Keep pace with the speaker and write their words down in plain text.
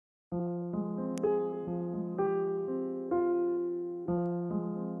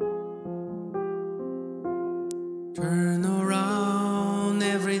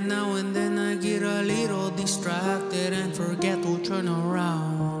distracted and forget to turn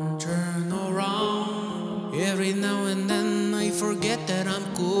around. Turn around. Every now and then I forget that I'm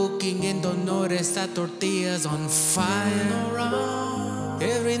cooking and don't notice that tortilla's on fire. Turn around.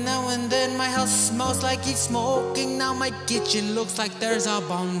 Every now and then my house smells like it's smoking. Now my kitchen looks like there's a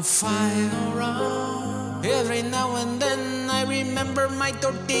bonfire. Turn around. Every now and then I remember my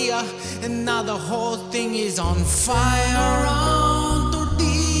tortilla, and now the whole thing is on fire. Around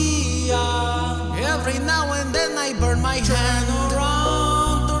tortilla. Every now and then I burn my hand.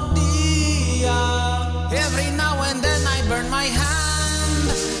 Around tortilla. Every now and then I burn my hand,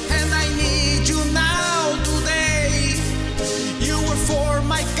 and I need you now today. You were for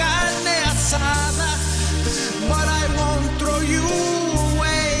my carne asada, but I won't throw you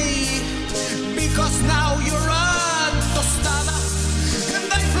away, because now you're a tostada. And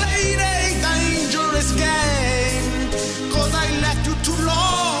I played a dangerous game, cause I left you too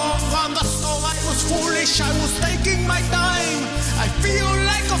long on the stove. I was foolish, I was taking my time. I feel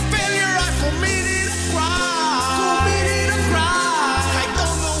like a failure, I committed a crime. I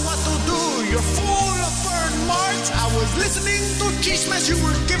don't know what to do, you're full of burn marks. I was listening to chismes, you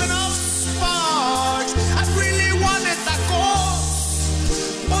were giving off sparks. I really wanted tacos,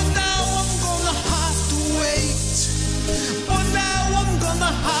 but now I'm gonna have to wait. But now I'm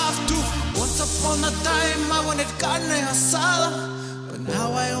gonna have to. Once upon a time I wanted carne asada, but now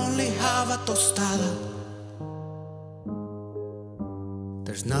I only have a tostada.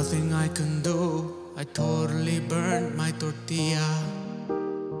 There's nothing I can do, I totally burned my tortilla.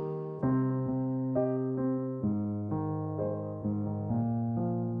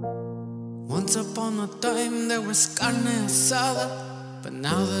 Once upon a time there was carne asada, but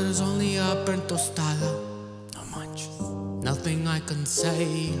now there's only a burnt tostada. No much. Nothing I can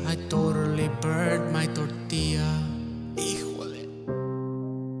say, I totally burned my tortilla. Híjole.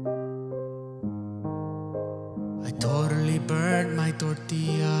 I totally burned my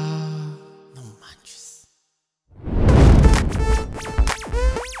tortilla.